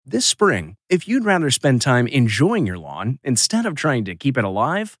This spring, if you'd rather spend time enjoying your lawn instead of trying to keep it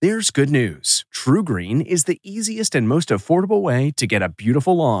alive, there's good news. TruGreen is the easiest and most affordable way to get a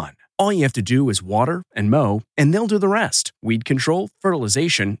beautiful lawn. All you have to do is water and mow, and they'll do the rest. Weed control,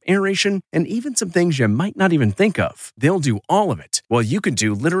 fertilization, aeration, and even some things you might not even think of. They'll do all of it, while you can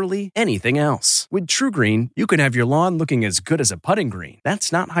do literally anything else. With TruGreen, you can have your lawn looking as good as a putting green.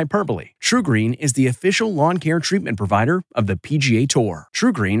 That's not hyperbole. TruGreen is the official lawn care treatment provider of the PGA Tour.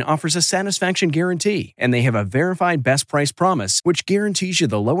 TruGreen offers a satisfaction guarantee, and they have a verified best price promise, which guarantees you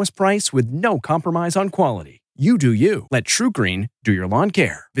the lowest price with no compromise on quality. You do you. Let TruGreen do your lawn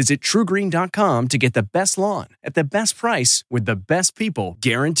care. Visit TruGreen.com to get the best lawn at the best price with the best people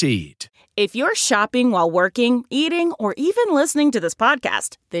guaranteed. If you're shopping while working, eating, or even listening to this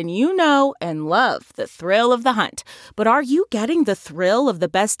podcast, then you know and love the thrill of the hunt. But are you getting the thrill of the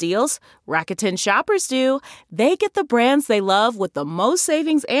best deals? Rakuten shoppers do. They get the brands they love with the most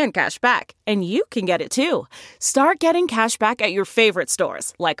savings and cash back. And you can get it too. Start getting cash back at your favorite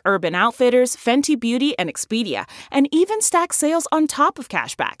stores like Urban Outfitters, Fenty Beauty, and Expedia, and even stack sales on top of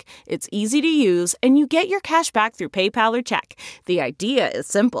cash back. It's easy to use, and you get your cash back through PayPal or check. The idea is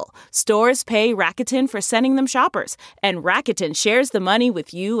simple. Stores pay Rakuten for sending them shoppers, and Rakuten shares the money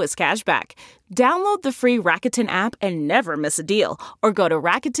with you as cash back. Download the free Rakuten app and never miss a deal, or go to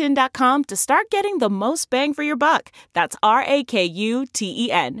Rakuten.com to start getting the most bang for your buck. That's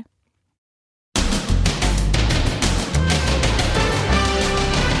Rakuten.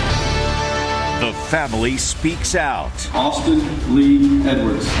 The family speaks out. Austin Lee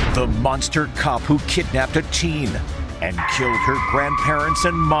Edwards. The monster cop who kidnapped a teen and killed her grandparents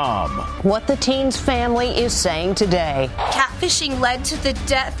and mom. What the teen's family is saying today. Catfishing led to the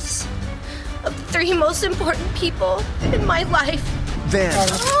deaths of the three most important people in my life. Then,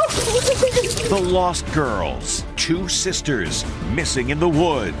 the lost girls, two sisters missing in the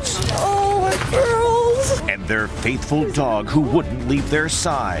woods. Oh, my girls. And their faithful dog who wouldn't leave their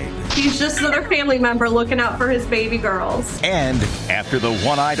side. He's just another family member looking out for his baby girls. And after the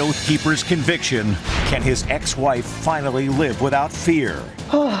one-eyed Oath Keeper's conviction, can his ex-wife finally live without fear?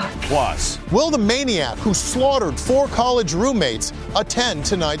 Plus, will the maniac who slaughtered 4 college roommates attend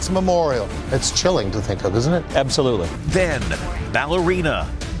tonight's memorial? It's chilling to think of, isn't it? Absolutely. Then, ballerina,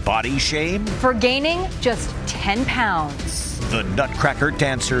 body shame? For gaining just 10 pounds. The Nutcracker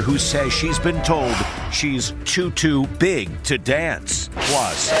dancer who says she's been told she's too big to dance.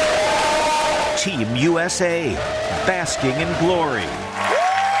 Plus, Team USA, basking in glory.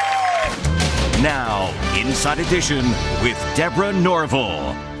 Now, Inside Edition with Deborah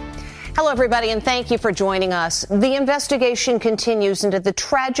Norville. Hello, everybody, and thank you for joining us. The investigation continues into the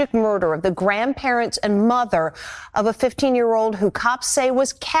tragic murder of the grandparents and mother of a 15-year-old who cops say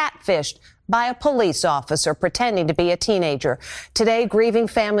was catfished by a police officer pretending to be a teenager. Today, grieving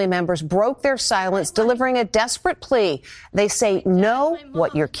family members broke their silence, delivering a desperate plea. They say, know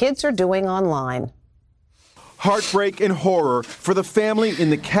what your kids are doing online. Heartbreak and horror for the family in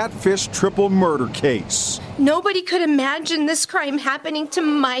the Catfish triple murder case. Nobody could imagine this crime happening to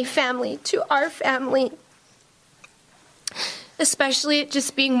my family, to our family. Especially it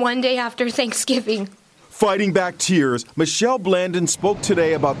just being one day after Thanksgiving. Fighting back tears, Michelle Blandon spoke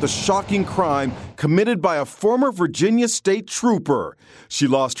today about the shocking crime committed by a former Virginia state trooper. She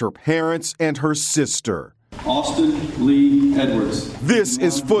lost her parents and her sister. Austin Lee Edwards. This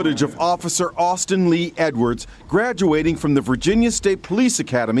is footage of Officer Austin Lee Edwards graduating from the Virginia State Police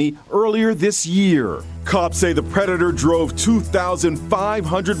Academy earlier this year. Cops say the predator drove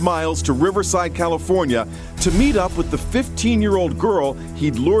 2,500 miles to Riverside, California to meet up with the 15-year-old girl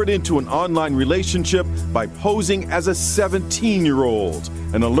he'd lured into an online relationship by posing as a 17-year-old.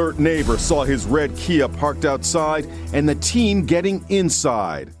 An alert neighbor saw his red Kia parked outside and the teen getting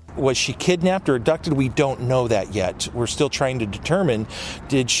inside. Was she kidnapped or abducted? We don't know that yet. We're still trying to determine,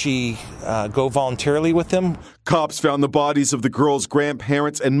 did she go voluntarily with them? Cops found the bodies of the girl's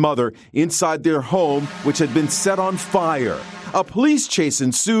grandparents and mother inside their home, which had been set on fire. A police chase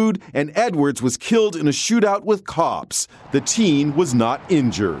ensued, and Edwards was killed in a shootout with cops. The teen was not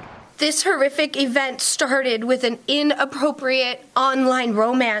injured. This horrific event started with an inappropriate online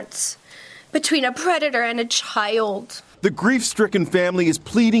romance between a predator and a child. The grief-stricken family is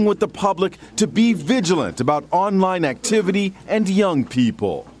pleading with the public to be vigilant about online activity and young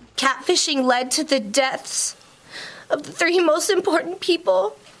people. Catfishing led to the deaths of the three most important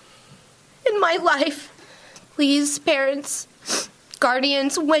people in my life. Please, parents,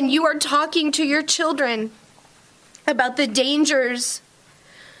 guardians, when you are talking to your children about the dangers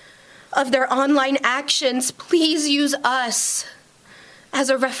of their online actions, please use us as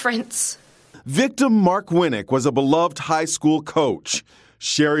a reference. Victim Mark Winnick was a beloved high school coach.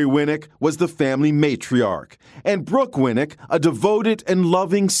 Sherry Winnick was the family matriarch, and Brooke Winnick, a devoted and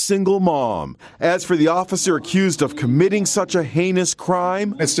loving single mom. As for the officer accused of committing such a heinous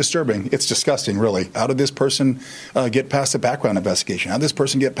crime, it's disturbing. It's disgusting, really. How did this person get past the background investigation? How did this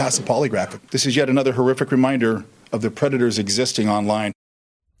person get past the polygraph? This is yet another horrific reminder of the predators existing online.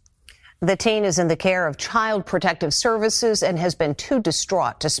 The teen is in the care of Child Protective Services and has been too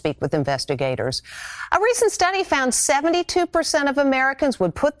distraught to speak with investigators. A recent study found 72% of Americans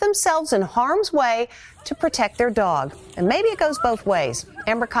would put themselves in harm's way to protect their dog. And maybe it goes both ways.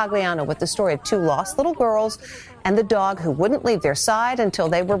 Amber Cagliano with the story of two lost little girls and the dog who wouldn't leave their side until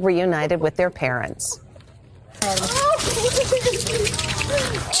they were reunited with their parents.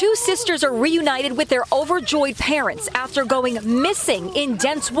 Two sisters are reunited with their overjoyed parents after going missing in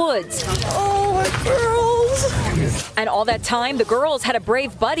dense woods. Oh, my girls. And all that time, the girls had a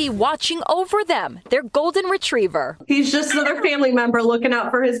brave buddy watching over them, their golden retriever. He's just another family member looking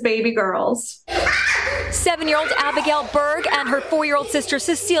out for his baby girls. 7-year-old Abigail Berg and her 4-year-old sister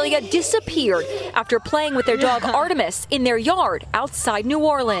Cecilia disappeared after playing with their dog Artemis in their yard outside New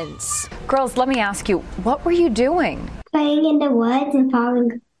Orleans. Girls, let me ask you, what were you doing? Playing in the woods and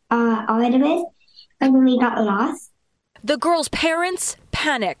following Artemis, and then we got lost. The girls' parents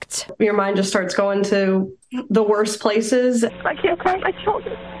panicked. Your mind just starts going to the worst places. I can't find my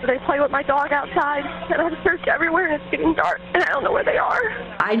children. They play with my dog outside, and I've searched everywhere, and it's getting dark, and I don't know where they are.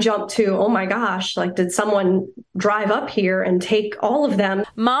 I jumped to, oh my gosh, like, did someone drive up here and take all of them?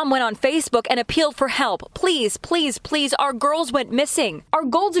 Mom went on Facebook and appealed for help. Please, please, please, our girls went missing. Our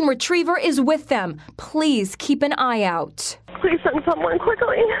golden retriever is with them. Please keep an eye out. Please send someone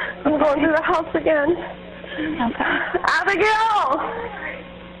quickly. I'm going through the house again. Abigail!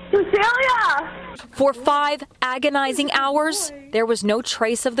 Cecilia! For 5 agonizing hours, there was no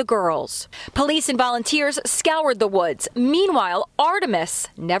trace of the girls. Police and volunteers scoured the woods. Meanwhile, Artemis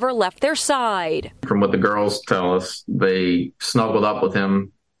never left their side. From what the girls tell us, they snuggled up with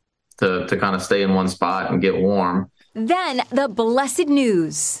him to kind of stay in one spot and get warm. Then the blessed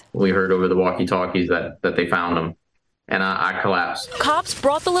news. We heard over the walkie-talkies that they found him. And I collapsed. Cops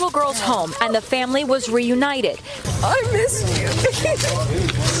brought the little girls home, and the family was reunited. I missed you.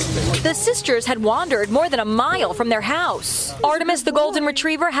 The sisters had wandered more than a mile from their house. Artemis, the golden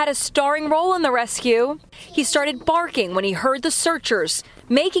retriever, had a starring role in the rescue. He started barking when he heard the searchers,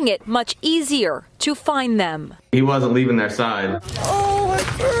 making it much easier to find them. He wasn't leaving their side. Oh, my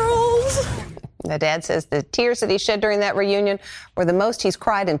girls. The dad says the tears that he shed during that reunion were the most he's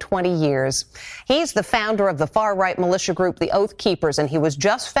cried in 20 years. He's the founder of the far-right militia group, the Oath Keepers, and he was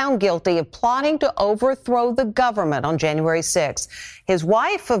just found guilty of plotting to overthrow the government on January 6th. His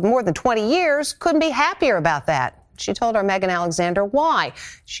wife of more than 20 years couldn't be happier about that. She told our Megan Alexander why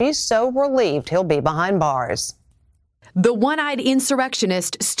she's so relieved he'll be behind bars. The one-eyed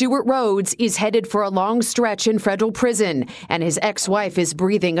insurrectionist Stewart Rhodes is headed for a long stretch in federal prison, and his ex-wife is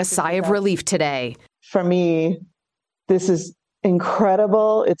breathing a sigh of relief today. For me, this is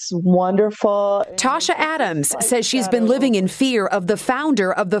incredible. It's wonderful. Tasha Adams says she's been living in fear of the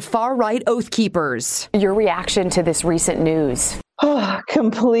founder of the far-right Oath Keepers. Your reaction to this recent news?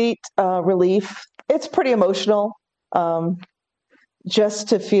 Complete relief. It's pretty emotional. Just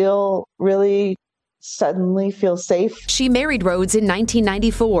to feel really suddenly feel safe. She married Rhodes in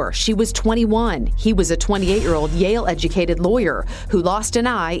 1994. She was 21. He was a 28-year-old Yale-educated lawyer who lost an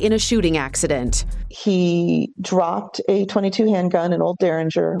eye in a shooting accident. He dropped a .22 handgun, an old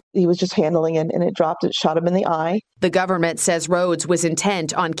Derringer. He was just handling it, and it dropped. It shot him in the eye. The government says Rhodes was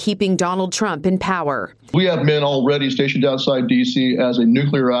intent on keeping Donald Trump in power. We have men already stationed outside D.C. as a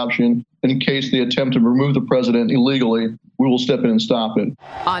nuclear option. In case they attempt to remove the president illegally, we will step in and stop it.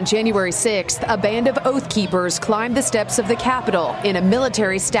 On January 6th, a band of Oath Keepers climbed the steps of the Capitol in a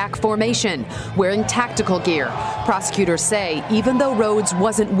military stack formation, wearing tactical gear. Prosecutors say even though Rhodes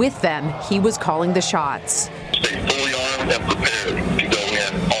wasn't with them, he was calling the shots. Stay fully armed and prepared to go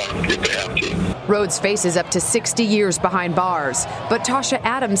in armed if they have to. Rhodes faces up to 60 years behind bars, but Tasha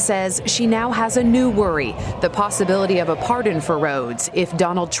Adams says she now has a new worry, the possibility of a pardon for Rhodes if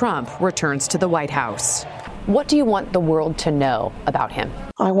Donald Trump returns to the White House. What do you want the world to know about him?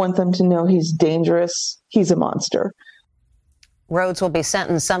 I want them to know he's dangerous. He's a monster. Rhodes will be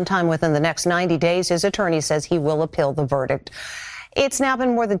sentenced sometime within the next 90 days. His attorney says he will appeal the verdict. It's now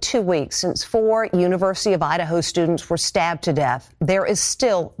been more than 2 weeks since 4 University of Idaho students were stabbed to death. There is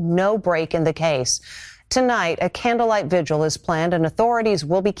still no break in the case. Tonight, a candlelight vigil is planned, and authorities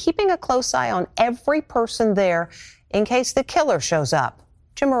will be keeping a close eye on every person there in case the killer shows up.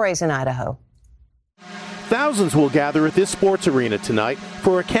 Jim Murray's in Idaho. Thousands will gather at this sports arena tonight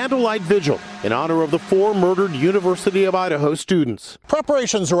for a candlelight vigil in honor of the 4 murdered University of Idaho students.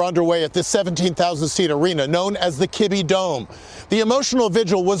 Preparations are underway at this 17,000-seat arena known as the Kibbe Dome. The emotional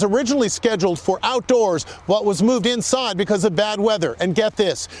vigil was originally scheduled for outdoors, but was moved inside because of bad weather. And get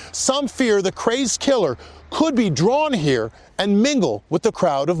this, some fear the crazed killer could be drawn here and mingle with the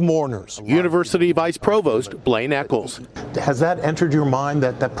crowd of mourners. University Vice Provost Blaine Eccles. Has that entered your mind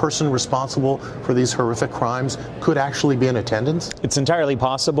that that person responsible for these horrific crimes could actually be in attendance? It's entirely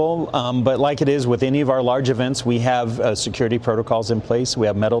possible, but like it is with any of our large events, we have security protocols in place. We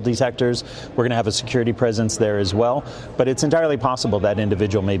have metal detectors. We're going to have a security presence there as well. But it's entirely possible that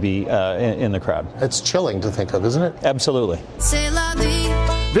individual may be in the crowd. It's chilling to think of, isn't it? Absolutely.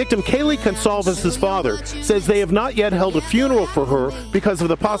 Victim Kaylee Consalvas' father says they have not yet held a funeral for her because of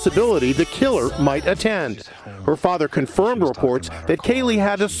the possibility the killer might attend. Her father confirmed reports that Kaylee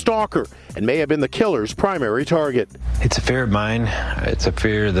had a stalker and may have been the killer's primary target. It's a fear of mine. It's a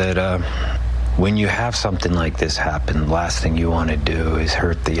fear that when you have something like this happen, the last thing you want to do is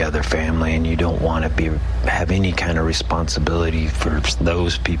hurt the other family, and you don't want to have any kind of responsibility for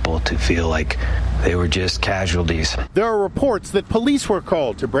those people to feel like they were just casualties. There are reports that police were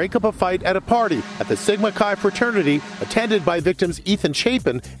called to break up a fight at a party at the Sigma Chi fraternity attended by victims Ethan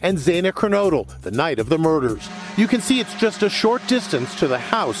Chapin and Zaina Kernodle the night of the murders. You can see it's just a short distance to the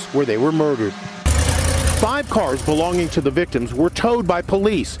house where they were murdered. 5 cars belonging to the victims were towed by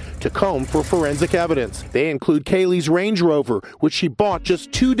police to comb for forensic evidence. They include Kaylee's Range Rover, which she bought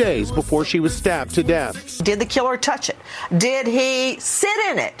just 2 days before she was stabbed to death. Did the killer touch it? Did he sit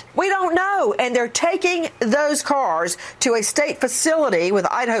in it? We don't know. And they're taking those cars to a state facility with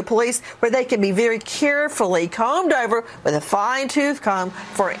Idaho police where they can be very carefully combed over with a fine-tooth comb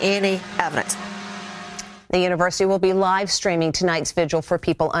for any evidence. The university will be live streaming tonight's vigil for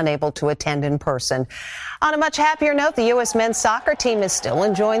people unable to attend in person. On a much happier note, the U.S. men's soccer team is still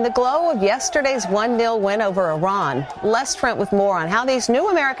enjoying the glow of yesterday's 1-0 win over Iran. Les Trent with more on how these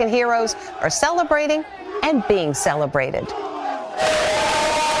new American heroes are celebrating and being celebrated.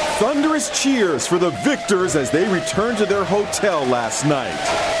 Thunderous cheers for the victors as they returned to their hotel last night.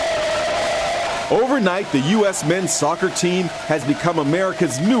 Overnight, the U.S. men's soccer team has become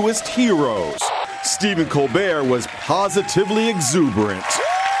America's newest heroes. Stephen Colbert was positively exuberant.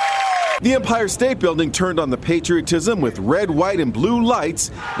 The Empire State Building turned on the patriotism with red, white, and blue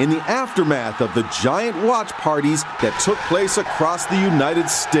lights in the aftermath of the giant watch parties that took place across the United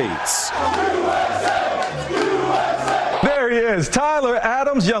States. There he is, Tyler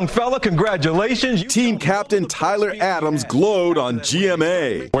Adams, young fella, congratulations. Team captain Tyler Adams glowed on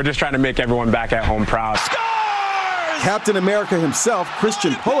GMA. We're just trying to make everyone back at home proud. Captain America himself,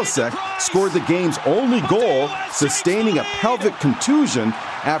 Christian Pulisic, scored the game's only goal, sustaining a pelvic contusion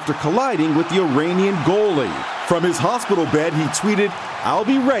after colliding with the Iranian goalie. From his hospital bed, he tweeted, "I'll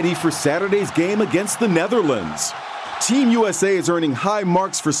be ready for Saturday's game against the Netherlands." Team USA is earning high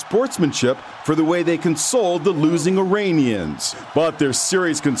marks for sportsmanship for the way they consoled the losing Iranians. But there's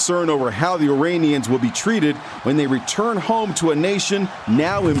serious concern over how the Iranians will be treated when they return home to a nation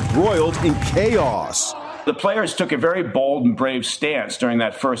now embroiled in chaos. The players took a very bold and brave stance during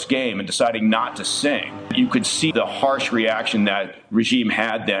that first game in deciding not to sing. You could see the harsh reaction that regime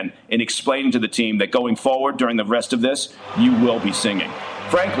had then in explaining to the team that going forward during the rest of this, you will be singing.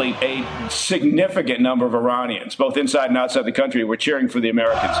 Frankly, a significant number of Iranians, both inside and outside the country, were cheering for the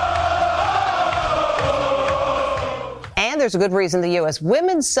Americans. And there's a good reason the U.S.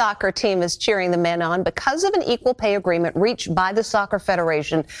 women's soccer team is cheering the men on. Because of an equal pay agreement reached by the Soccer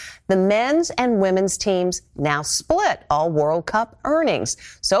Federation, the men's and women's teams now split all World Cup earnings.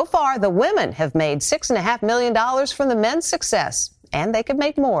 So far, the women have made $6.5 million from the men's success, and they could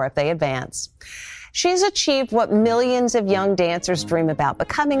make more if they advance. She's achieved what millions of young dancers dream about,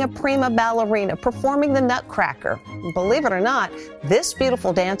 becoming a prima ballerina, performing the Nutcracker. Believe it or not, this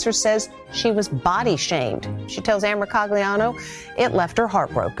beautiful dancer says she was body shamed. She tells Amber Cagliano it left her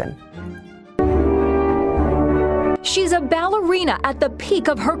heartbroken. She's a ballerina at the peak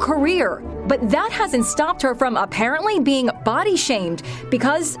of her career, but that hasn't stopped her from apparently being body shamed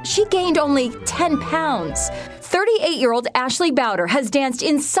because she gained only 10 pounds. 38-year-old Ashley Bowder has danced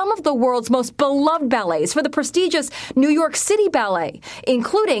in some of the world's most beloved ballets for the prestigious New York City Ballet,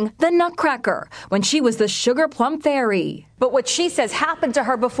 including the Nutcracker, when she was the Sugar Plum Fairy. But what she says happened to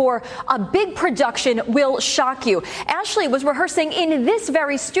her before a big production will shock you. Ashley was rehearsing in this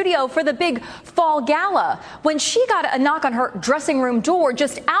very studio for the big fall gala when she got a knock on her dressing room door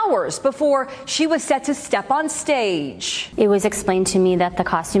just hours before she was set to step on stage. It was explained to me that the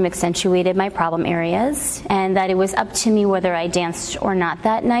costume accentuated my problem areas and that it was up to me whether I danced or not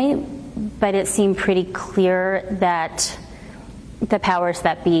that night. but it seemed pretty clear that the powers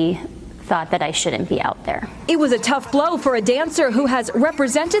that be thought that I shouldn't be out there. It was a tough blow for a dancer who has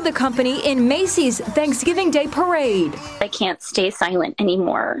represented the company in Macy's Thanksgiving Day Parade. I can't stay silent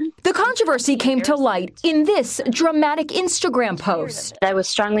anymore. The controversy came to light in this dramatic Instagram post. I was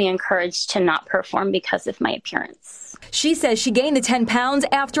strongly encouraged to not perform because of my appearance. She says she gained the 10 pounds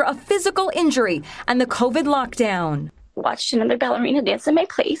after a physical injury and the COVID lockdown. Watched another ballerina dance in my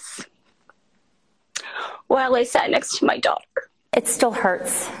place while I sat next to my daughter. It still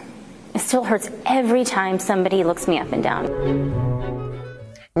hurts. It still hurts every time somebody looks me up and down.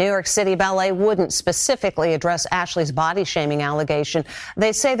 New York City Ballet wouldn't specifically address Ashley's body shaming allegation.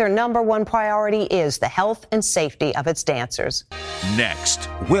 They say their number one priority is the health and safety of its dancers. Next,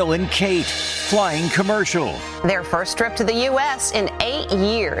 Will and Kate flying commercial. Their first trip to the U.S. in 8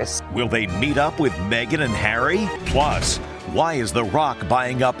 years. Will they meet up with Meghan and Harry? Plus, why is The Rock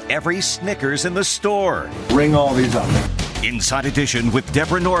buying up every Snickers in the store? Ring all these up. Inside Edition with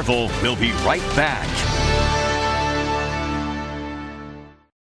Deborah Norville. We'll be right back.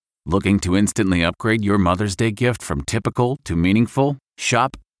 Looking to instantly upgrade your Mother's Day gift from typical to meaningful?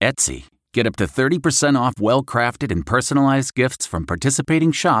 Shop Etsy. Get up to 30% off well-crafted and personalized gifts from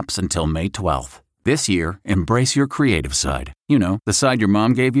participating shops until May 12th. This year, embrace your creative side. You know, the side your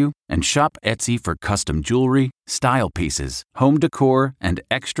mom gave you. And shop Etsy for custom jewelry, style pieces, home decor, and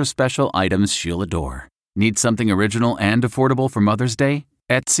extra special items she'll adore. Need something original and affordable for Mother's Day?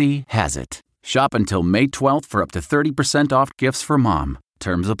 Etsy has it. Shop until May 12th for up to 30% off gifts for mom.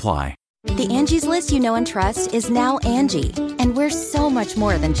 Terms apply. The Angie's List you know and trust is now Angie, and we're so much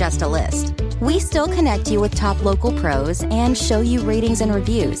more than just a list. We still connect you with top local pros and show you ratings and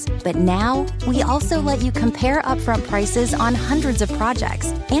reviews, but now we also let you compare upfront prices on hundreds of projects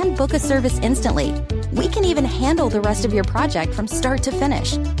and book a service instantly. We can even handle the rest of your project from start to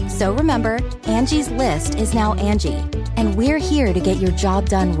finish. So remember, Angie's List is now Angie, and we're here to get your job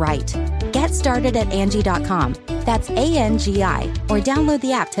done right. Get started at Angie.com. That's ANGI, or download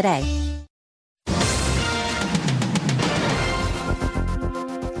the app today.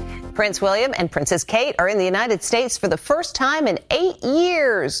 Prince William and Princess Kate are in the United States for the first time in 8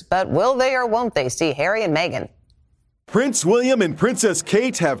 years. But will they or won't they see Harry and Meghan? Prince William and Princess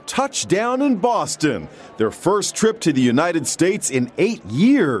Kate have touched down in Boston, their first trip to the United States in 8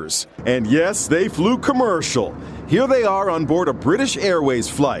 years. And yes, they flew commercial. Here they are on board a British Airways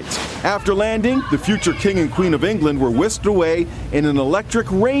flight. After landing, the future King and Queen of England were whisked away in an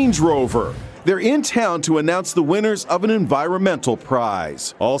electric Range Rover. They're in town to announce the winners of an environmental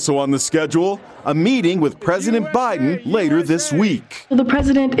prize. Also on the schedule, a meeting with President Biden later this week. Well, the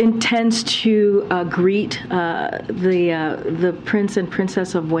president intends to greet the Prince and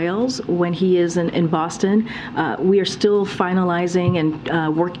Princess of Wales when he is in Boston. We are still finalizing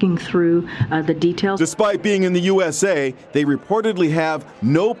and working through the details. Despite being in the USA, they reportedly have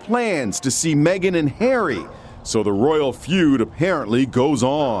no plans to see Meghan and Harry. So the royal feud apparently goes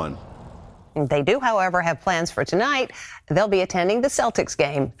on. They do, however, have plans for tonight. They'll be attending the Celtics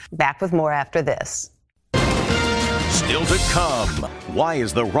game. Back with more after this. Still to come, why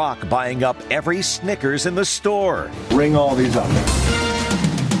is The Rock buying up every Snickers in the store? Ring all these up.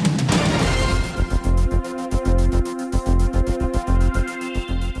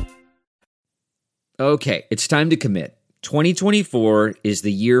 Okay, it's time to commit. 2024 is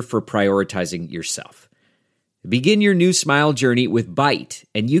the year for prioritizing yourself. Begin your new smile journey with Byte,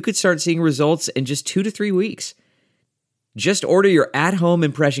 and you could start seeing results in just 2 to 3 weeks. Just order your at-home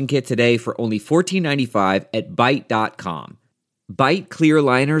impression kit today for only $14.95 at Byte.com. Byte clear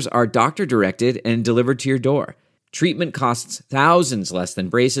liners are doctor-directed and delivered to your door. Treatment costs thousands less than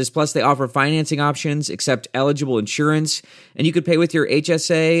braces, plus they offer financing options, accept eligible insurance, and you could pay with your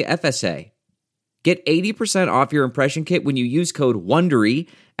HSA, FSA. Get 80% off your impression kit when you use code WONDERY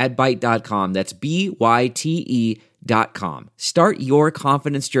at Byte.com. That's BYTE.com. Start your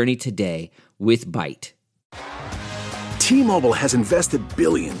confidence journey today with Byte. T-Mobile has invested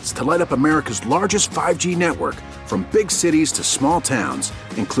billions to light up America's largest 5G network, from big cities to small towns,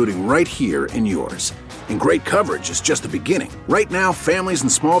 including right here in yours. And great coverage is just the beginning. Right now, families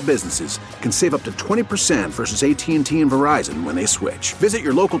and small businesses can save up to 20% versus AT&T and Verizon when they switch. Visit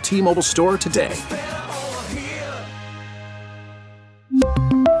your local T-Mobile store today.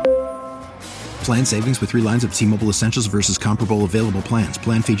 Plan savings with 3 lines of T-Mobile Essentials versus comparable available plans.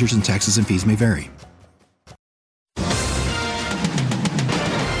 Plan features and taxes and fees may vary.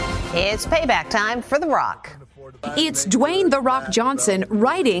 It's payback time for The Rock. It's Dwayne "The Rock" Johnson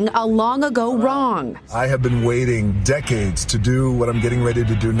righting a long ago wrong. I have been waiting decades to do what I'm getting ready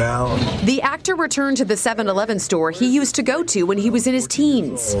to do now. The actor returned to the 7-Eleven store he used to go to when he was in his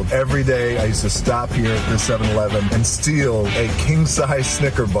teens. Every day I used to stop here at the 7-Eleven and steal a king-size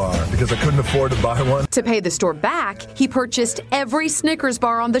Snicker bar because I couldn't afford to buy one. To pay the store back, he purchased every Snickers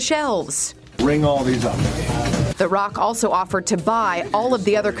bar on the shelves. Ring all these up. The Rock also offered to buy all of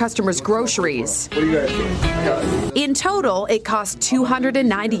the other customers' groceries. What do you guys think? In total, it cost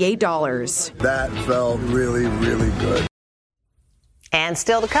 $298. That felt really, really good. And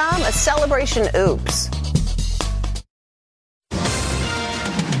still to come, a celebration oops.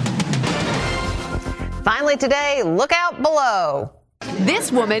 Finally today, look out below.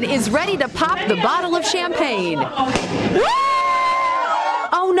 This woman is ready to pop the bottle of champagne.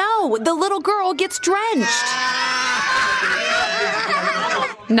 Oh no, the little girl gets drenched.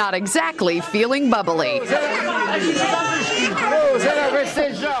 Not exactly feeling bubbly.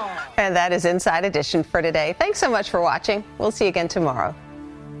 And that is Inside Edition for today. Thanks so much for watching. We'll see you again tomorrow.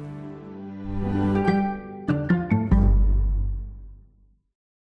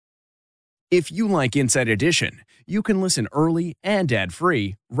 If you like Inside Edition, you can listen early and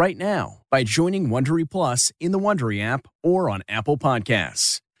ad-free right now by joining Wondery Plus in the Wondery app or on Apple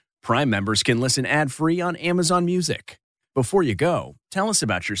Podcasts. Prime members can listen ad-free on Amazon Music. Before you go, tell us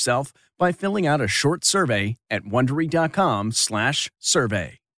about yourself by filling out a short survey at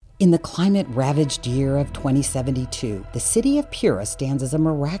Wondery.com/survey. In the climate-ravaged year of 2072, the city of Pura stands as a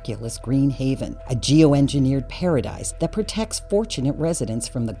miraculous green haven, a geoengineered paradise that protects fortunate residents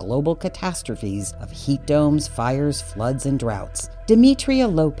from the global catastrophes of heat domes, fires, floods, and droughts. Demetria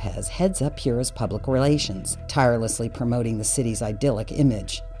Lopez heads up Pura's public relations, tirelessly promoting the city's idyllic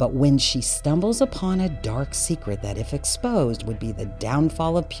image. But when she stumbles upon a dark secret that, if exposed, would be the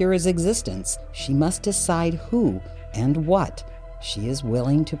downfall of Pura's existence, she must decide who and what she is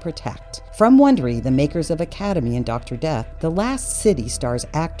willing to protect. From Wondery, the makers of Academy and Dr. Death, The Last City stars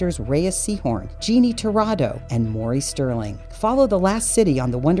actors Reyes Sehorn, Jeannie Torrado, and Maury Sterling. Follow The Last City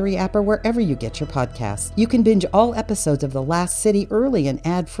on the Wondery app or wherever you get your podcasts. You can binge all episodes of The Last City early and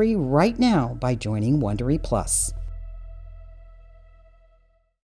ad-free right now by joining Wondery Plus.